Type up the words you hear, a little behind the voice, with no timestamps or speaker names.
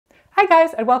Hi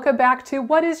guys, and welcome back to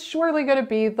what is surely going to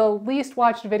be the least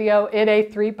watched video in a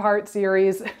 3-part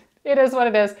series. It is what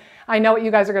it is. I know what you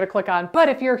guys are going to click on, but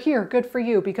if you're here, good for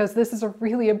you, because this is a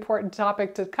really important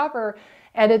topic to cover,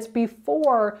 and it's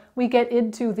before we get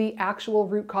into the actual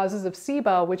root causes of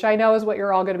SIBO, which I know is what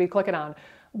you're all going to be clicking on.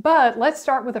 But let's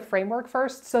start with a framework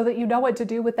first so that you know what to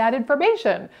do with that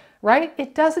information, right?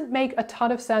 It doesn't make a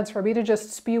ton of sense for me to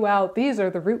just spew out, these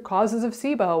are the root causes of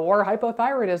SIBO or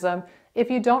hypothyroidism, if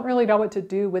you don't really know what to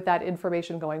do with that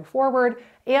information going forward.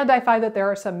 And I find that there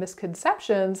are some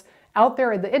misconceptions out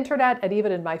there in the internet and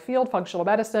even in my field, functional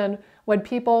medicine, when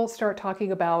people start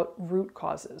talking about root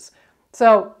causes.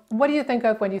 So what do you think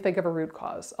of when you think of a root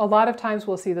cause? A lot of times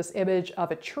we'll see this image of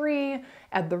a tree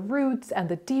and the roots and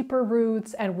the deeper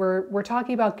roots, and we're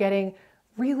talking about getting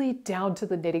really down to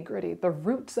the nitty-gritty, the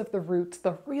roots of the roots,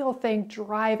 the real thing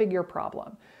driving your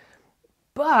problem.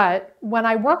 But when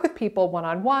I work with people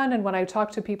one-on-one and when I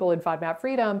talk to people in FODMAP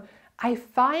Freedom, I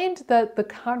find that the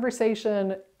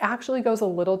conversation actually goes a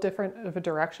little different of a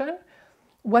direction.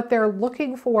 What they're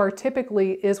looking for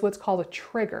typically is what's called a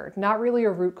trigger, not really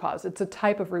a root cause. It's a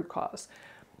type of root cause.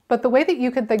 But the way that you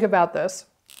can think about this,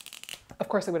 of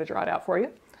course I'm going to draw it out for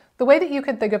you. The way that you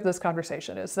can think of this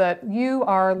conversation is that you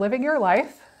are living your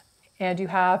life and you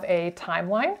have a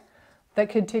timeline that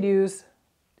continues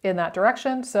in that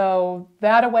direction. So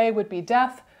that away would be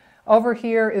death. Over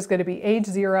here is going to be age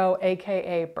 0,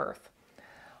 aka birth.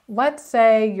 Let's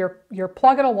say you're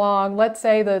plugging along. Let's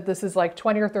say that this is like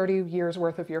 20 or 30 years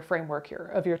worth of your framework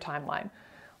here, of your timeline.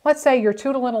 Let's say you're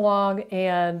tootling along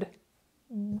and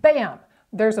bam,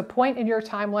 there's a point in your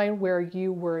timeline where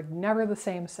you were never the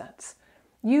same since.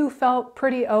 You felt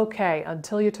pretty okay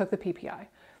until you took the PPI.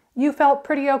 You felt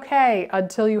pretty okay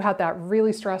until you had that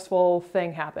really stressful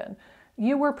thing happen.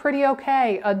 You were pretty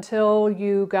okay until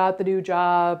you got the new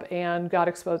job and got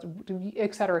exposed,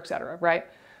 et cetera, right?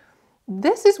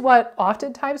 This is what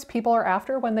oftentimes people are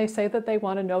after when they say that they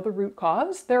want to know the root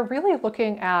cause. They're really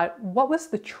looking at what was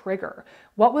the trigger?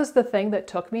 What was the thing that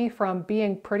took me from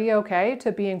being pretty okay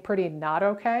to being pretty not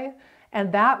okay?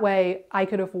 And that way I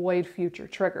could avoid future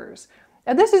triggers.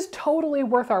 And this is totally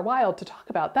worth our while to talk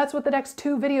about. That's what the next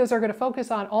 2 videos are going to focus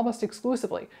on almost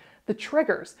exclusively. The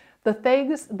triggers, the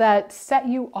things that set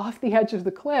you off the edge of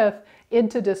the cliff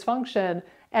into dysfunction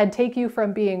and take you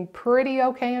from being pretty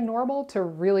okay and normal to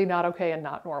really not okay and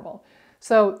not normal.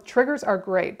 So triggers are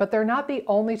great, but they're not the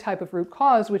only type of root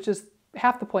cause, which is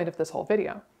half the point of this whole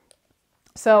video.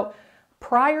 So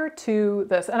prior to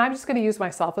this, and I'm just going to use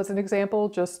myself as an example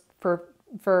just for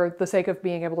the sake of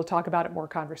being able to talk about it more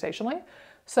conversationally.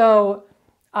 So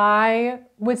I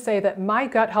would say that my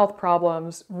gut health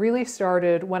problems really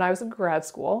started when I was in grad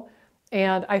school.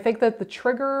 And I think that the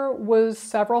trigger was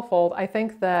several-fold. I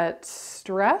think that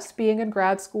stress, being in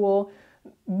grad school,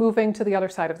 moving to the other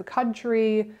side of the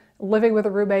country, living with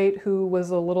a roommate who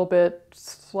was a little bit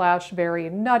 / very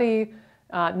nutty,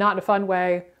 not in a fun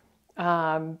way,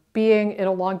 being in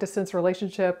a long-distance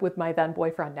relationship with my then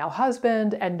boyfriend, now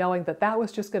husband, and knowing that that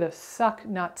was just going to suck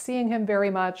not seeing him very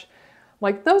much.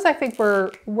 Like those, I think,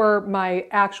 were my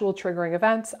actual triggering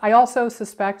events. I also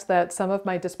suspect that some of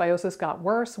my dysbiosis got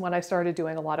worse when I started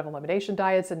doing a lot of elimination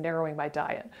diets and narrowing my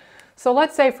diet. So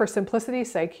let's say, for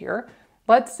simplicity's sake here,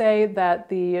 let's say that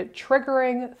the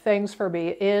triggering things for me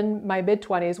in my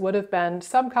mid-20s would have been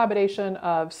some combination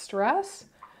of stress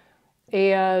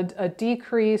and a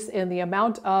decrease in the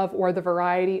amount of or the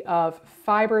variety of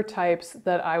fiber types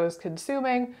that I was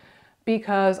consuming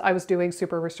because I was doing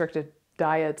super restricted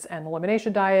diets and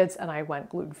elimination diets, and I went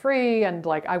gluten-free, and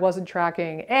like I wasn't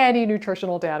tracking any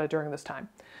nutritional data during this time.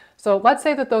 So let's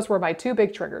say that those were my 2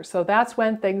 big triggers. So that's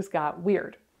when things got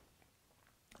weird.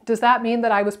 Does that mean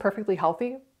that I was perfectly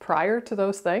healthy prior to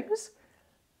those things?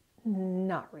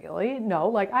 Not really. No,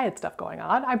 like I had stuff going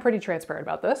on. I'm pretty transparent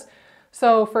about this.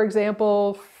 So for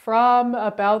example, from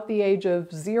about the age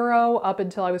of 0 up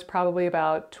until I was probably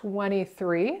about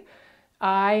 23,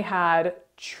 I had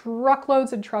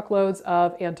truckloads and truckloads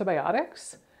of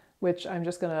antibiotics, which I'm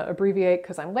just going to abbreviate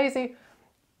because I'm lazy.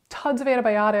 Tons of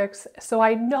antibiotics. So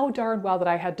I know darn well that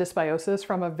I had dysbiosis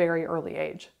from a very early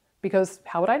age, because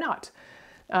how would I not?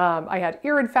 I had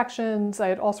ear infections. I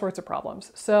had all sorts of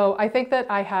problems. So I think that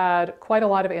I had quite a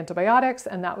lot of antibiotics,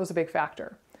 and that was a big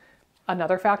factor.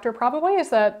 Another factor probably is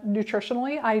that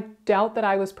nutritionally, I doubt that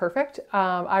I was perfect.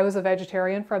 I was a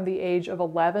vegetarian from the age of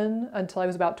 11 until I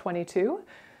was about 22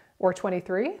 or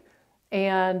 23.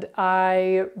 And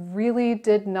I really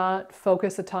did not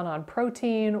focus a ton on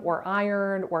protein or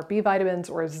iron or B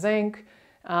vitamins or zinc.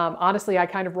 Honestly, I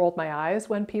kind of rolled my eyes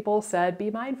when people said,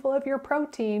 be mindful of your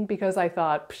protein, because I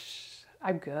thought, psh,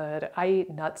 I'm good. I eat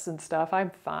nuts and stuff. I'm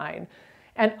fine.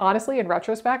 And honestly, in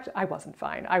retrospect, I wasn't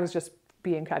fine. I was just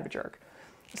being kind of a jerk.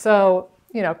 So,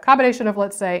 you know, combination of,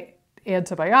 let's say,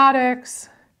 antibiotics,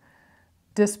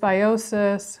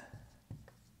 dysbiosis,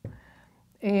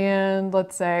 and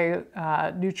let's say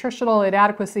nutritional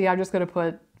inadequacy. I'm just going to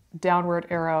put downward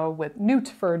arrow with newt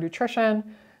for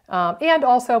nutrition. And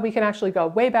also we can actually go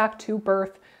way back to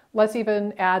birth. Let's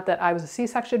even add that I was a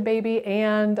C-section baby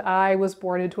and I was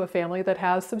born into a family that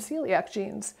has some celiac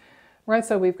genes, right?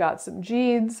 So we've got some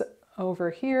genes over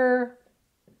here.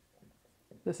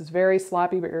 This is very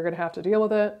sloppy, but you're going to have to deal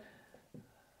with it.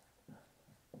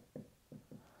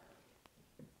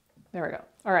 There we go.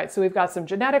 All right, so we've got some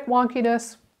genetic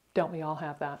wonkiness. Don't we all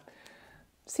have that?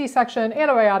 C-section,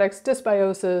 antibiotics,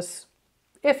 dysbiosis,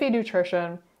 iffy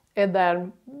nutrition, and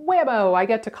then whammo, I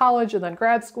get to college and then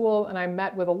grad school, and I'm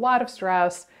met with a lot of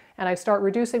stress, and I start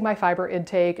reducing my fiber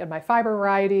intake and my fiber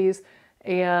varieties,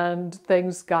 and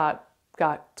things got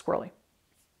squirrely.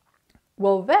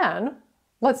 Well then,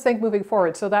 let's think moving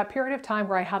forward. So that period of time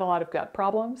where I had a lot of gut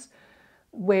problems,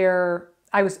 where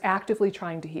I was actively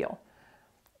trying to heal,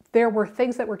 there were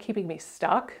things that were keeping me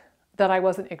stuck that I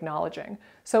wasn't acknowledging.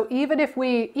 So even if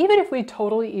we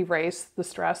totally erase the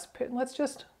stress, let's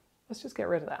just get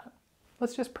rid of that.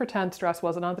 Let's just pretend stress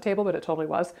wasn't on the table, but it totally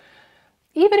was.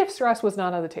 Even if stress was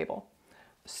not on the table,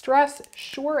 stress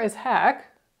sure as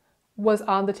heck was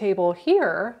on the table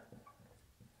here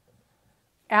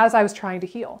as I was trying to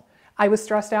heal. I was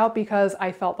stressed out because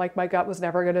I felt like my gut was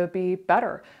never going to be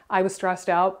better. I was stressed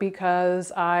out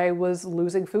because I was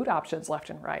losing food options left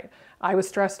and right. I was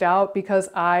stressed out because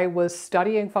I was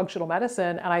studying functional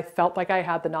medicine and I felt like I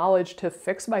had the knowledge to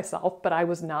fix myself, but I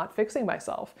was not fixing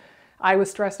myself. I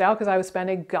was stressed out because I was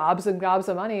spending gobs and gobs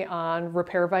of money on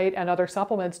Repairvite and other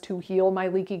supplements to heal my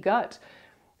leaky gut.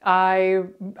 I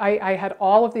had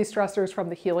all of these stressors from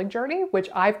the healing journey, which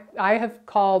I have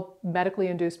called medically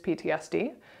induced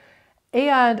PTSD.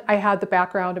 And I had the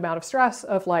background amount of stress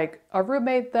of like a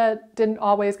roommate that didn't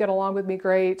always get along with me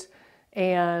great,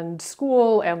 and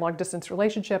school and long distance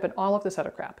relationship and all of this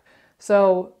other crap.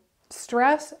 So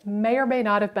stress may or may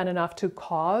not have been enough to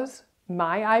cause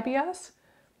my IBS,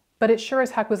 but it sure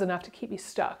as heck was enough to keep me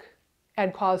stuck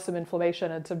and cause some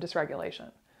inflammation and some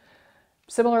dysregulation.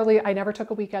 Similarly, I never took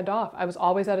a weekend off. I was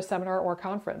always at a seminar or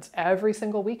conference every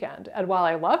single weekend. And while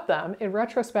I loved them, in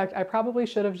retrospect, I probably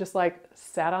should have just like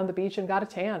sat on the beach and got a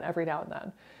tan every now and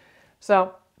then.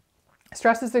 So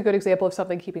stress is a good example of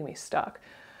something keeping me stuck.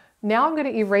 Now I'm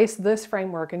going to erase this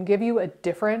framework and give you a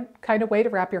different kind of way to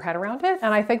wrap your head around it.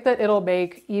 And I think that it'll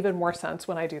make even more sense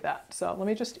when I do that. So let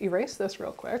me just erase this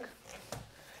real quick.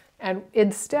 And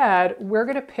instead, we're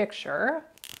going to picture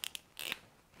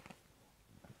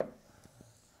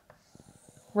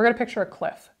a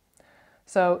cliff.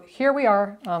 So here we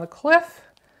are on the cliff.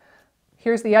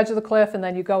 Here's the edge of the cliff, and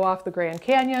then you go off the Grand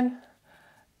Canyon.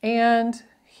 And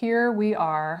here we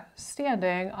are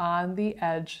standing on the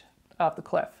edge of the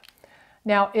cliff.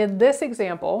 Now, in this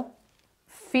example,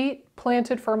 feet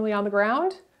planted firmly on the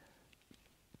ground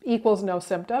equals no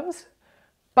symptoms.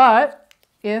 But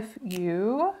if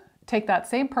you take that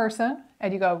same person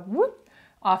and you go whoop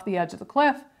off the edge of the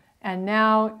cliff, and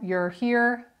now you're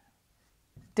here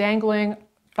dangling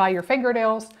by your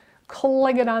fingernails,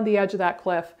 clinging on the edge of that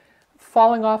cliff.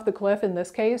 Falling off the cliff in this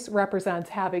case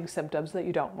represents having symptoms that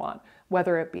you don't want,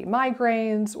 whether it be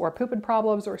migraines or pooping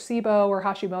problems or SIBO or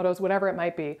Hashimoto's, whatever it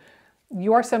might be.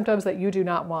 Your symptoms that you do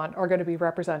not want are going to be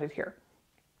represented here.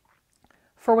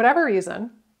 For whatever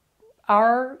reason,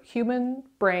 our human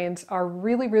brains are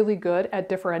really, really good at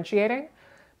differentiating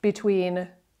between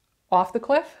off the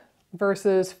cliff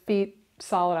versus feet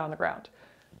solid on the ground.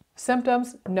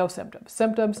 Symptoms, no symptoms.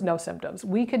 Symptoms, no symptoms.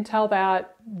 We can tell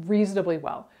that reasonably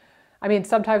well. I mean,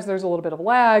 sometimes there's a little bit of a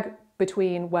lag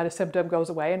between when a symptom goes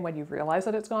away and when you realize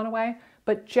that it's gone away.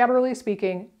 But generally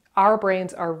speaking, our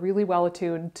brains are really well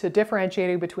attuned to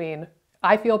differentiating between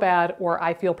I feel bad or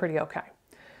I feel pretty okay.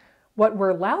 What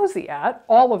we're lousy at,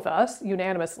 all of us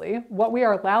unanimously, what we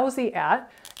are lousy at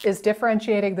is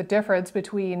differentiating the difference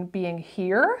between being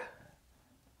here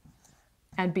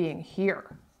and being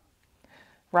here.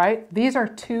 Right? These are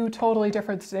two totally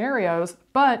different scenarios,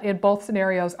 but in both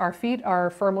scenarios, our feet are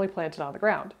firmly planted on the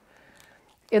ground.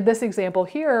 In this example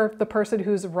here, the person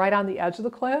who's right on the edge of the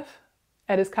cliff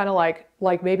and is kind of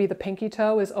like maybe the pinky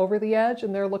toe is over the edge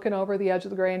and they're looking over the edge of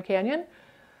the Grand Canyon,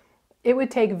 it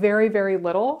would take very, very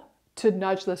little to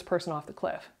nudge this person off the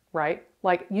cliff, right?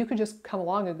 Like you could just come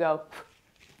along and go,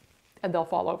 and they'll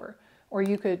fall over. Or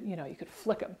you could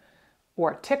flick them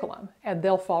or tickle them and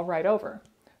they'll fall right over.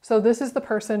 So this is the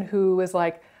person who is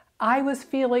like, I was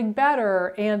feeling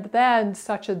better and then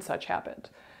such and such happened.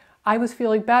 I was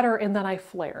feeling better and then I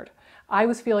flared. I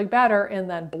was feeling better and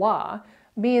then blah,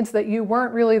 means that you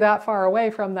weren't really that far away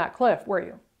from that cliff, were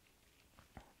you?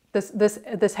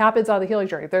 This happens on the healing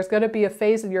journey. There's going to be a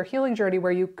phase in your healing journey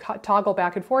where you toggle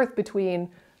back and forth between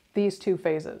these two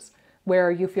phases,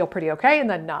 where you feel pretty okay and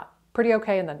then not, pretty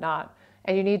okay and then not.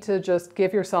 And you need to just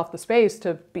give yourself the space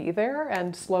to be there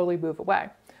and slowly move away.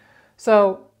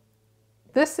 So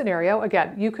this scenario,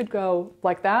 again, you could go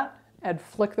like that and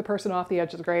flick the person off the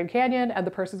edge of the Grand Canyon and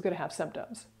the person's going to have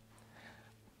symptoms.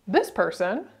 This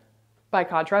person, by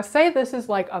contrast, say this is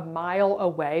like a mile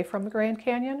away from the Grand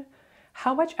Canyon.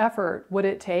 How much effort would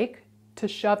it take to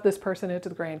shove this person into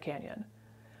the Grand Canyon?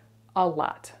 A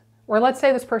lot. Or let's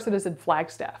say this person is in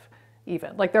Flagstaff,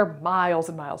 even, like they're miles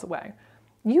and miles away.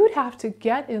 You'd have to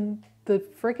get in the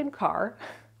freaking car,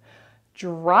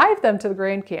 drive them to the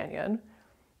Grand Canyon,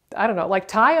 I don't know, like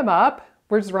tie them up.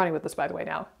 We're just running with this, by the way,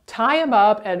 now. Tie them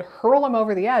up and hurl them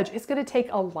over the edge. It's going to take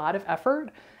a lot of effort,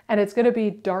 and it's going to be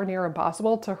darn near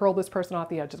impossible to hurl this person off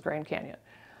the edge of the Grand Canyon.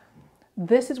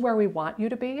 This is where we want you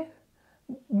to be.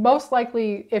 Most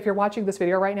likely, if you're watching this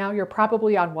video right now, you're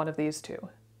probably on one of these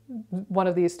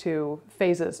two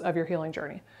phases of your healing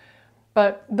journey.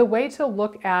 But the way to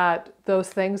look at those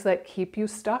things that keep you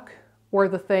stuck, or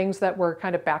the things that were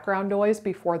kind of background noise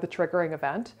before the triggering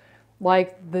event,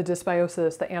 like the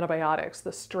dysbiosis, the antibiotics,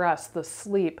 the stress, the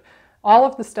sleep, all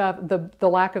of the stuff, the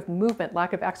lack of movement,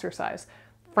 lack of exercise.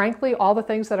 Frankly, all the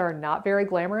things that are not very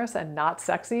glamorous and not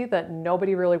sexy that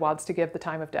nobody really wants to give the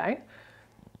time of day,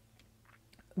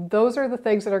 those are the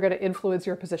things that are going to influence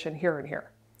your position here and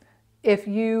here. If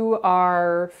you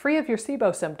are free of your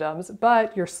SIBO symptoms,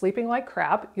 but you're sleeping like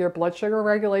crap, your blood sugar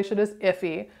regulation is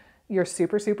iffy, you're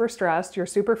super, super stressed, you're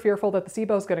super fearful that the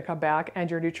SIBO is going to come back, and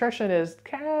your nutrition is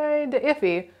kind of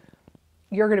iffy,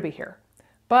 you're going to be here.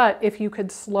 But if you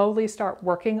could slowly start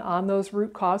working on those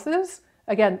root causes,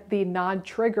 again, the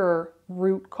non-trigger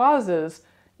root causes,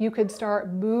 you could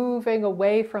start moving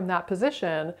away from that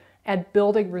position and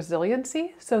building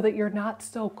resiliency so that you're not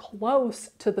so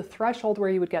close to the threshold where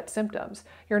you would get symptoms.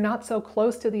 You're not so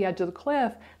close to the edge of the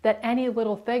cliff that any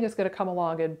little thing is going to come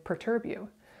along and perturb you.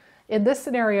 In this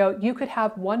scenario, you could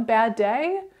have one bad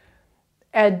day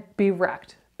and be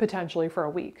wrecked potentially for a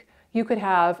week. You could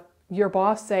have your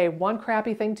boss say one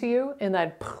crappy thing to you and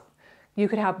then you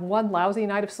could have one lousy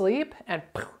night of sleep and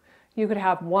you could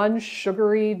have one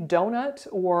sugary donut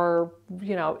or,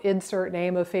 you know, insert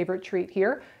name of favorite treat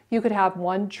here. You could have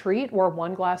one treat or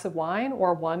one glass of wine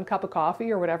or one cup of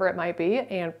coffee or whatever it might be,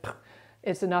 and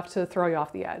it's enough to throw you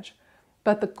off the edge.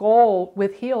 But the goal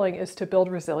with healing is to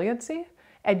build resiliency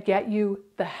and get you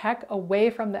the heck away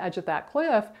from the edge of that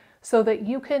cliff so that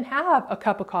you can have a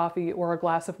cup of coffee or a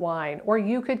glass of wine, or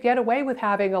you could get away with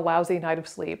having a lousy night of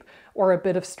sleep or a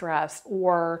bit of stress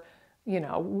or, you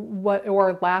know,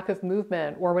 or lack of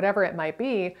movement or whatever it might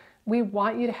be. We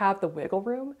want you to have the wiggle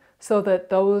room so that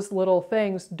those little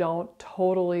things don't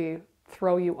totally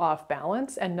throw you off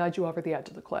balance and nudge you over the edge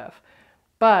of the cliff.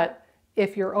 But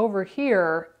if you're over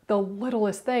here, the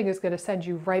littlest thing is going to send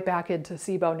you right back into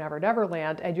SIBO Never Never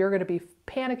Land, and you're going to be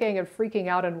panicking and freaking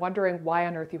out and wondering why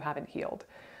on earth you haven't healed.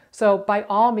 So by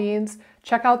all means,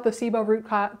 check out the SIBO Root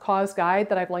Cause Guide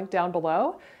that I've linked down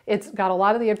below. It's got a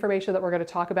lot of the information that we're going to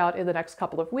talk about in the next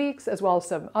couple of weeks, as well as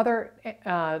some other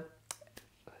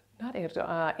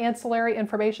ancillary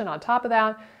information on top of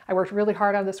that. I worked really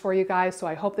hard on this for you guys, so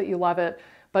I hope that you love it.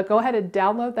 But go ahead and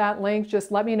download that link. Just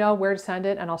let me know where to send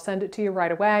it, and I'll send it to you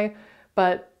right away.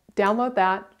 But download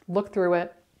that, look through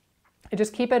it, and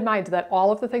just keep in mind that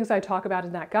all of the things I talk about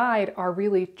in that guide are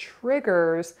really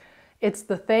triggers. It's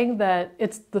the thing that,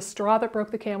 it's the straw that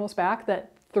broke the camel's back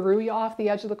that threw you off the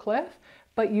edge of the cliff,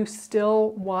 but you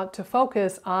still want to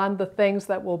focus on the things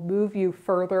that will move you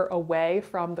further away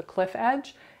from the cliff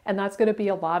edge. And that's going to be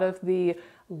a lot of the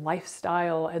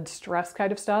lifestyle and stress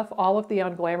kind of stuff, all of the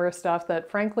unglamorous stuff that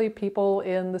frankly people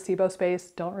in the SIBO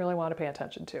space don't really want to pay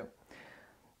attention to.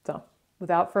 So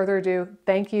without further ado,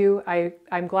 thank you.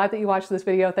 I'm glad that you watched this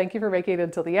video. Thank you for making it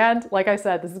until the end. Like I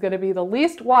said, this is going to be the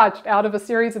least watched out of a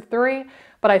series of 3,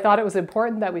 but I thought it was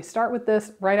important that we start with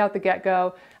this right out the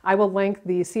get-go. I will link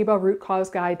the SIBO Root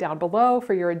Cause Guide down below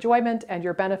for your enjoyment and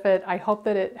your benefit. I hope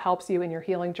that it helps you in your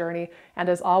healing journey. And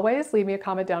as always, leave me a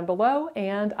comment down below,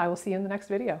 and I will see you in the next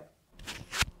video.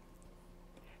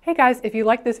 Hey guys, if you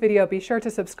like this video, be sure to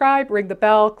subscribe, ring the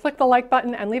bell, click the like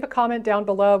button, and leave a comment down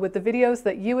below with the videos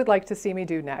that you would like to see me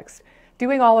do next.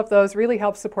 Doing all of those really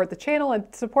helps support the channel and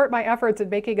support my efforts in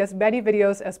making as many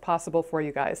videos as possible for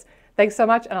you guys. Thanks so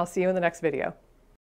much, and I'll see you in the next video.